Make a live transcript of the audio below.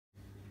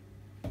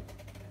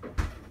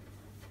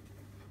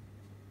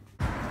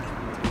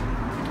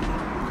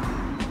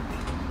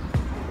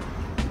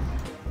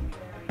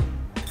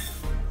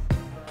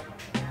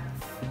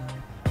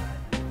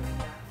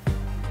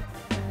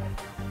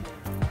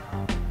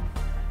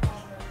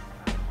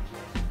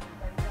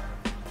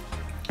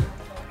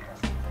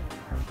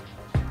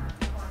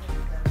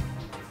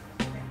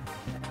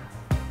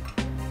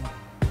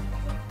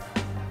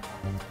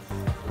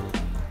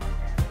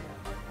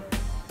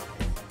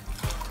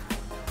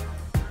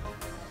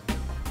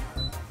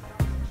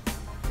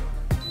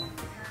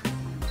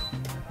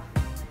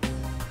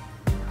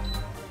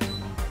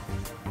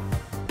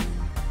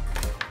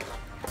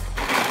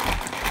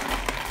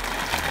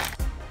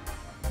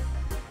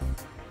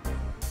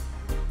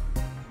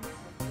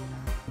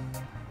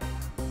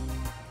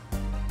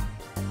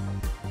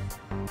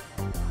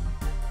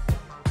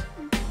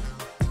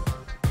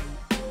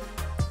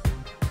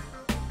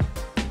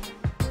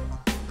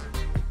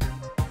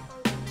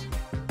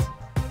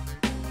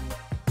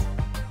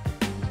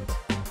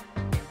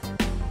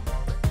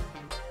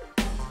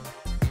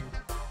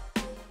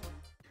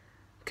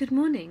Good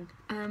morning.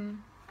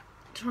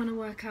 Trying to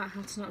work out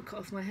how to not cut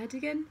off my head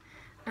again.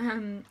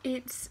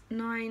 It's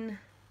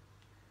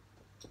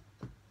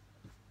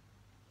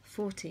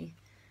 9:40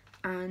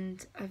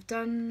 and I've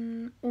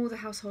done all the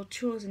household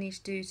chores I need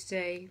to do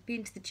today,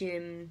 been to the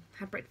gym,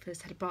 had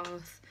breakfast, had a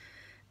bath,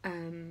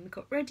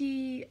 got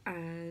ready,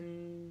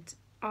 and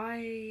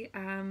I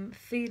am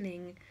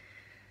feeling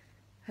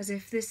as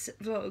if this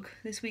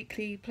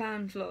weekly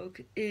plan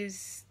vlog,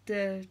 is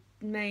the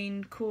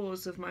main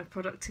cause of my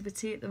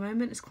productivity at the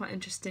moment. It's quite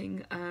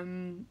interesting.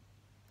 I'm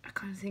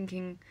kind of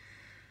thinking,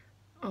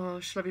 oh,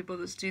 should I be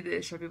bothered to do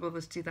this? Should I be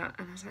bothered to do that?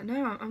 And I was like,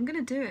 no, I'm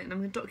going to do it and I'm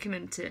going to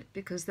document it,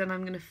 because then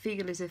I'm going to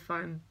feel as if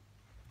I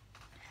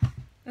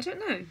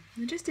don't know,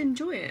 I just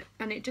enjoy it,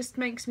 and it just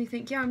makes me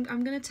think, yeah, I'm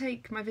going to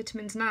take my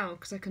vitamins now,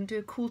 because I can do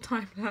a cool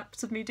time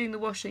lapse of me doing the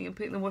washing and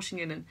putting the washing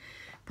in and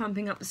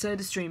pumping up the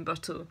SodaStream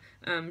bottle,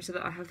 so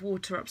that I have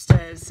water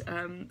upstairs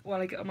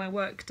while I get all my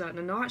work done.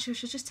 And no, actually I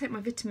should just take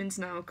my vitamins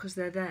now because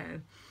they're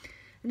there.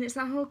 And it's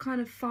that whole kind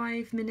of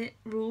 5-minute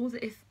rule,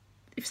 that if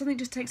something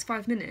just takes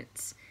 5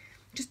 minutes,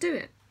 just do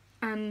it,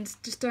 and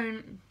just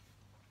don't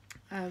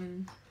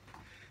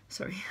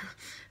sorry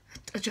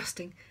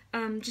adjusting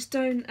just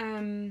don't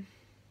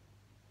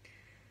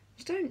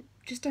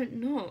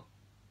not.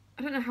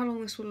 I don't know how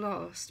long this will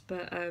last,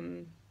 but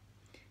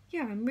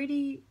yeah, I'm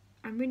really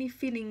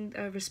feeling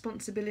a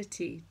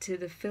responsibility to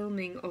the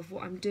filming of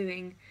what I'm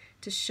doing,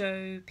 to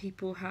show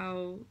people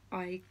how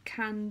I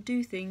can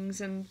do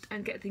things and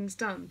get things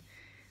done.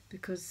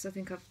 Because I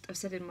think I've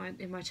said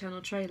in my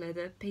channel trailer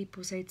that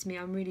people say to me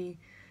I'm really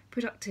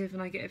productive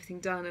and I get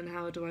everything done, and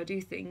how do I do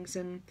things,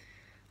 and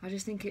I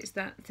just think it's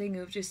that thing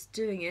of just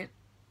doing it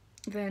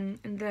then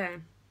and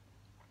there.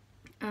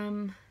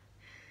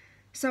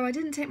 So I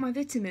didn't take my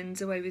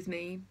vitamins away with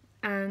me,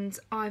 and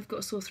I've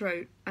got a sore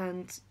throat,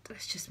 and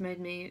that's just made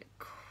me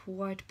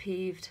quite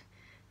peeved,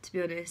 to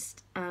be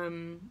honest.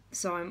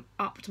 So I'm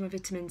up to my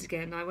vitamins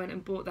again. I went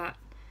and bought that.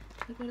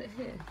 I got it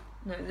here.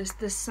 No, this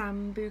the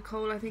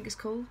Sambucol, I think it's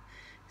called,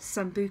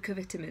 Sambuca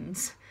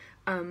vitamins,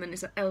 and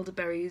it's like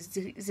elderberry,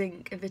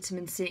 zinc, and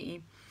vitamin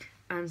C,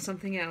 and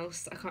something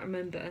else I can't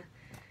remember.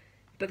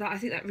 But I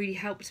think that really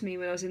helped me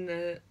when I was in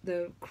the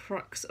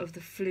crux of the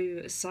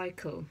flu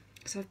cycle.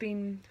 So I've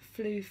been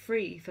flu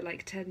free for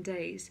like 10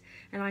 days,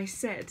 and I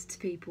said to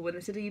people when they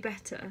said, "Are you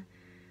better?" I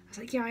was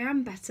like, "Yeah, I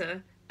am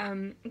better, but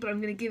I'm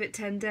going to give it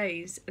 10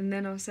 days and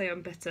then I'll say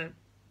I'm better."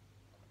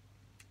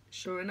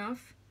 Sure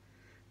enough,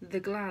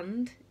 the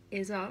gland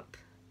is up,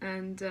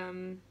 and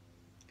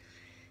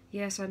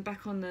yeah, so I'm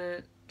back on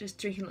just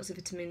drinking lots of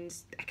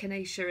vitamins,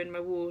 echinacea in my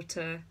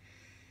water,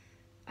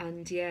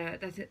 and yeah,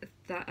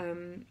 that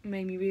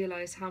made me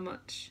realise how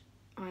much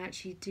I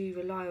actually do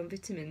rely on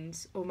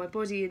vitamins, or my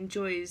body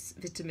enjoys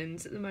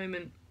vitamins at the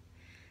moment.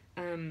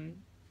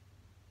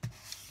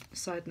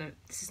 Side note,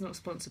 this is not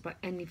sponsored by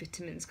any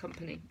vitamins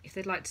company. If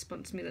they'd like to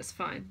sponsor me, that's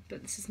fine,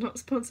 but this is not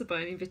sponsored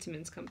by any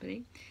vitamins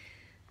company.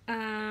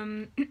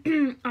 I'm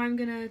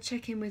gonna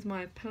check in with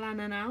my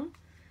planner now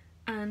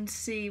and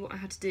see what I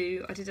had to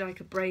do. I did like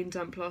a brain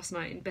dump last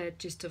night in bed,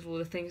 just of all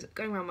the things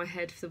going around my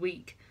head for the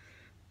week.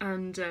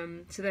 And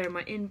so they're in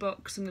my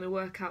inbox. I'm going to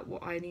work out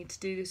what I need to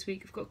do this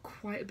week. I've got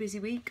quite a busy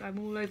week. I'm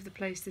all over the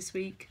place this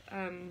week.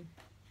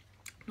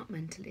 Not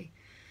mentally,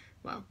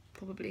 well,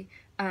 probably.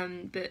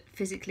 But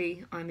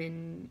physically, I'm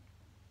in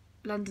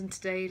London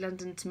today,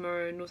 London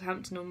tomorrow,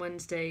 Northampton on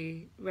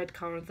Wednesday,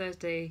 Redcar on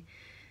Thursday,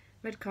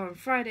 Redcar on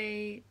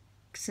Friday,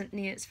 St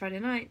Neots Friday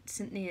night,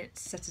 St Neots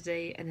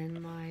Saturday, and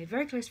then my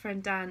very close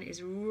friend Dan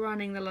is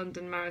running the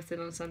London Marathon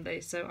on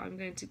Sunday. So I'm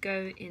going to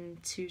go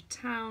into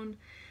town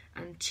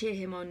and cheer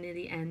him on near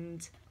the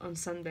end on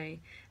Sunday,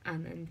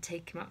 and then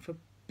take him out for a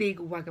big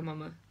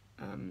Wagamama.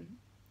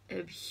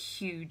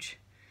 Huge.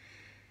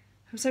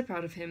 I'm so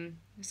proud of him.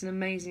 It's an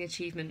amazing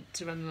achievement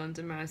to run the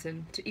London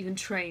Marathon, to even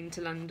train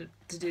to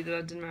do the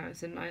London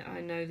Marathon.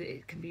 I know that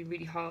it can be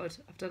really hard.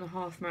 I've done a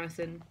half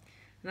marathon, and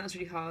that was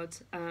really hard.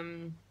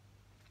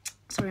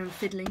 Sorry, I'm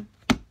fiddling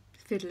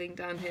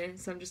down here,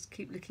 so I'm just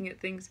keep looking at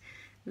things.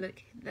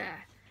 Look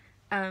there.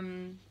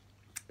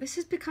 This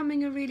is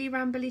becoming a really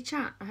rambly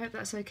chat. I hope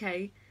that's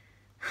okay.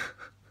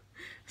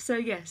 So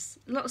yes,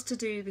 lots to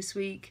do this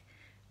week,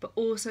 but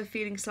also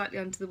feeling slightly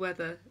under the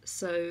weather,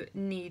 so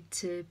need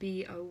to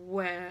be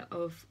aware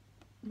of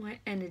my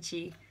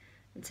energy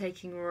and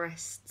taking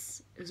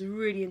rests. It was a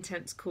really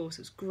intense course.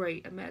 It was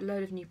great. I met a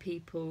load of new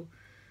people.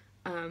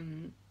 I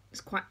was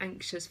quite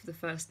anxious for the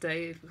first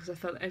day because I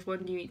felt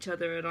everyone knew each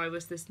other and I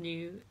was this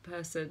new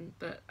person,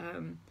 but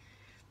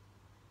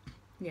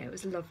yeah, it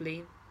was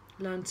lovely.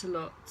 Learned a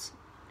lot.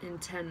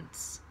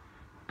 Intense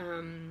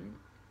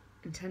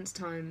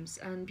times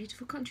and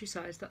beautiful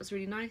countryside. That was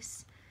really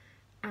nice.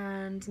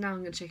 And now I'm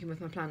going to check in with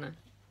my planner,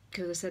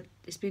 because I said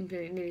it's been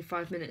nearly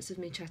 5 minutes of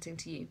me chatting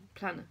to you.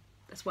 Planner,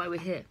 that's why we're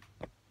here.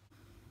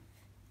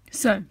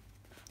 So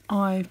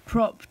I've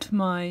propped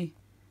my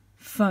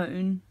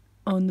phone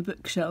on the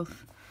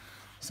bookshelf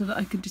so that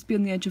I could just be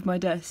on the edge of my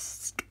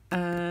desk,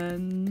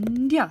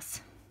 and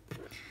yes,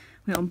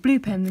 we're on Blue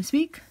Pen this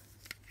week,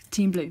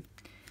 Team Blue.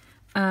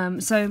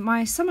 So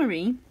my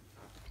summary,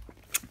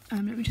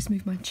 let me just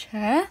move my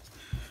chair.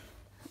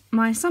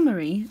 My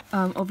summary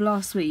of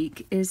last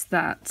week is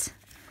that,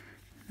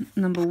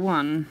 number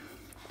one,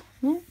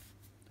 well,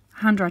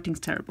 handwriting's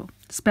terrible.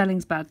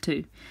 Spelling's bad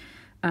too.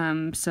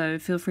 So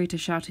feel free to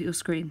shout at your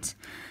screens.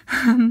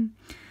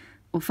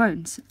 Or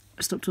phones.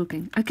 Stop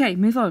talking. Okay,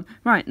 move on.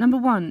 Right, number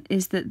one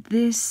is that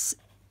this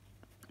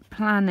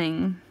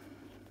planning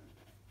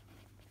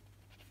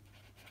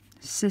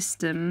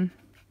system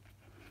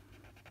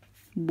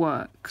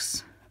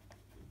works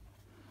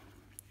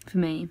for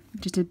me.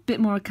 Just a bit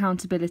more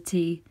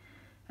accountability,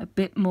 a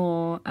bit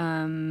more,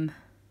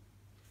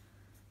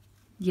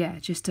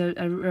 just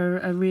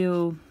a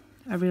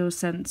real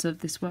sense of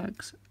this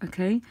works.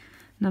 Okay.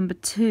 Number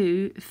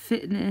two,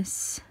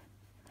 fitness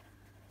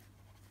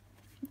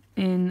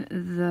in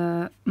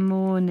the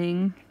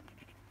morning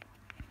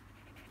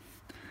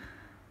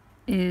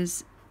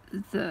is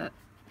the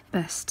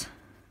best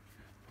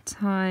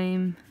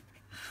time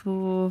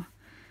for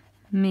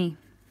me.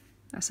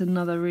 That's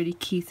another really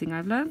key thing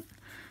I've learnt.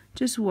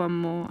 Just one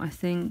more, I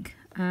think.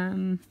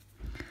 I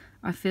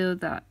feel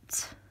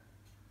that...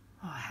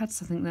 I had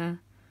something there.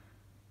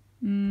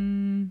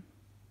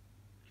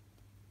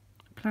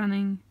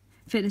 Planning.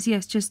 Fitness,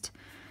 yes, just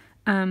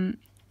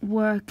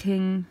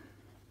working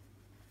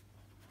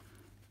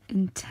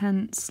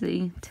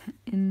intensively,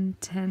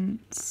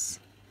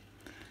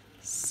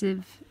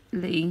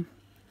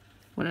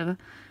 whatever,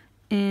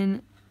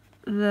 in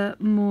the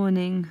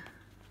morning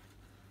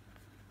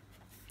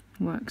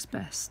works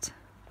best.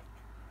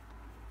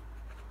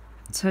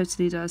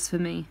 Totally does for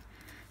me.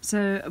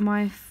 So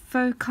my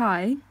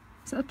foci,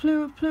 is that a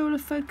plural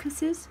of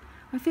focuses?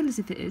 I feel as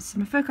if it is.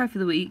 My foci for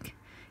the week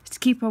is to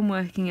keep on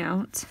working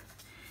out,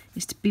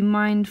 is to be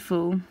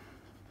mindful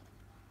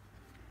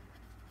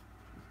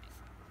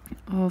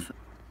of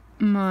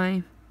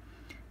my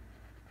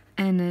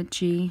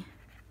energy,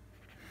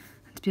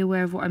 and to be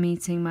aware of what I'm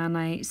eating. Man,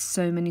 I ate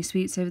so many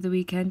sweets over the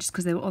weekend just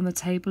because they were on the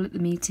table at the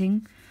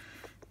meeting.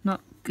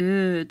 Not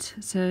good.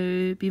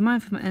 So be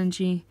mindful of my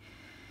energy.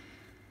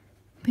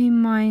 Be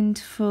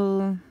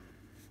mindful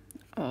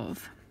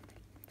of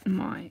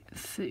my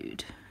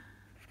food.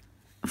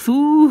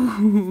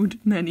 Food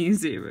menu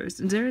zeros.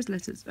 And zeros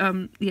letters.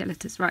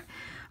 Letters, right.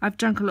 I've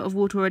drunk a lot of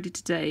water already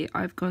today.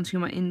 I've gone through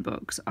my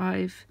inbox.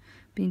 I've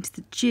been to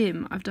the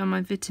gym. I've done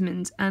my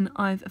vitamins and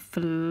I've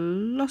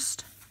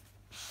flossed.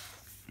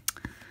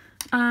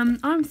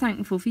 I'm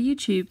thankful for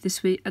YouTube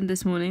this week and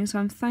this morning, so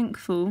I'm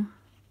thankful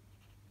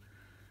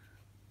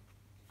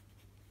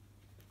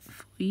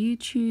for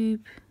YouTube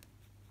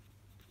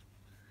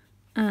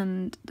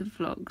and the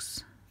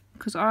vlogs,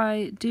 because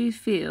I do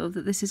feel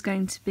that this is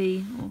going to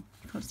be,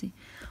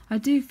 I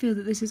do feel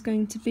that this is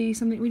going to be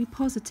something really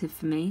positive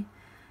for me.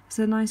 It's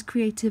a nice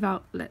creative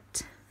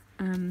outlet.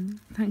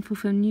 Thankful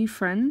for new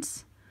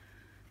friends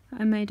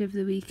that I made over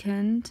the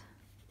weekend.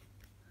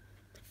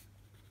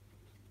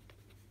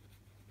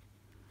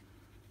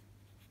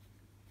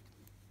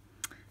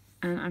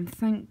 And I'm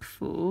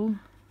thankful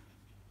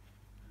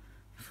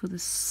for the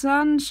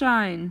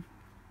sunshine.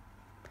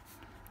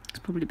 It's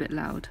probably a bit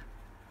loud.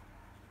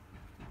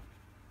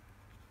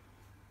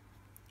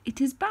 It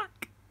is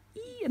back,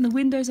 and the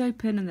window's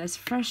open and there's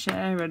fresh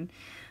air, and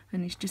I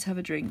need to just have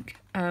a drink.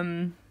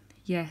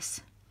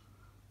 Yes.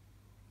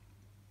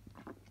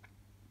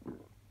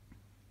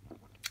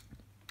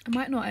 I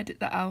might not edit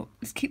that out.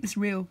 Let's keep this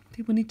real.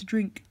 People need to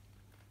drink.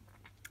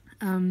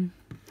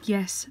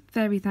 Yes,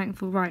 very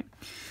thankful. Right.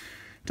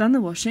 Done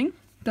the washing,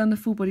 done the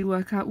full body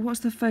workout.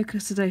 What's the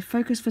focus today?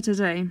 Focus for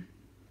today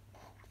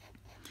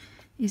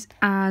is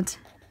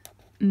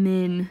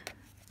admin,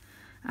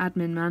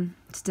 man,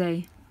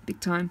 today. Big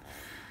time.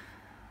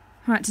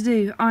 Right, to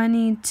do, I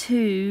need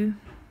to,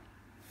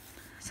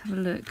 let's have a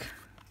look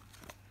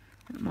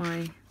at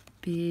my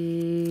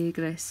big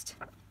list.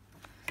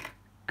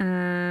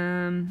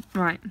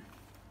 Right,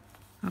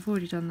 I've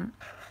already done that.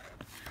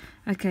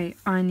 Okay,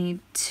 I need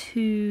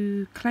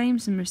to claim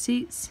some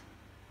receipts.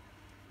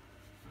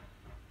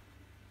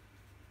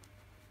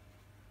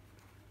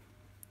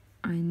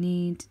 I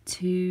need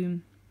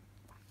to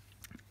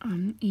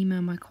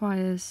email my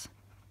choirs.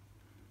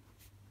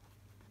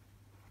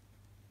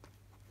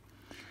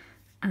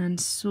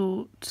 And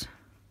sort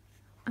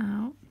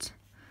out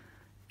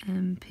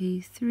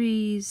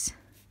MP3s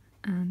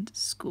and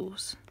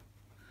scores.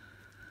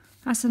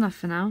 That's enough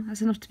for now.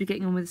 That's enough to be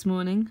getting on with this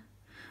morning.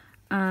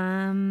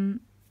 Yeah,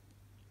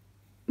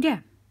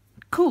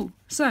 cool.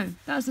 So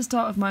that's the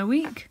start of my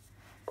week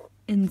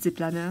in the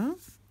planner.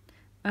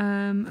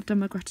 I've done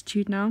my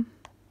gratitude now.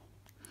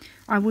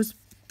 I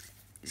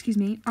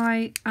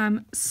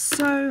am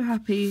so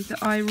happy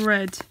that I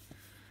read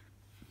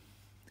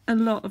a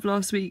lot of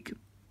last week.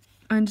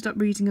 I ended up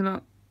reading a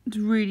lot. It's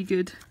really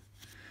good.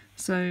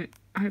 So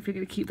hopefully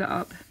going to keep that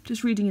up.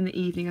 Just reading in the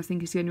evening, I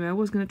think, is the only way. I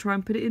was going to try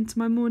and put it into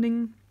my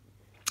morning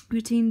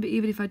routine, but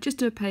even if I just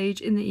do a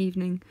page in the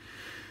evening,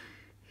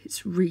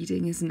 it's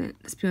reading, isn't it?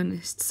 Let's be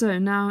honest. So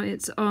now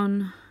it's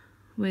on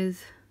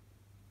with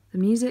the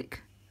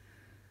music.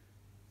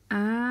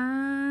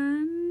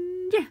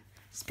 And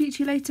Speak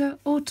to you later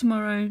or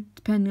tomorrow,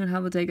 depending on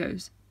how the day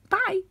goes.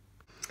 Bye!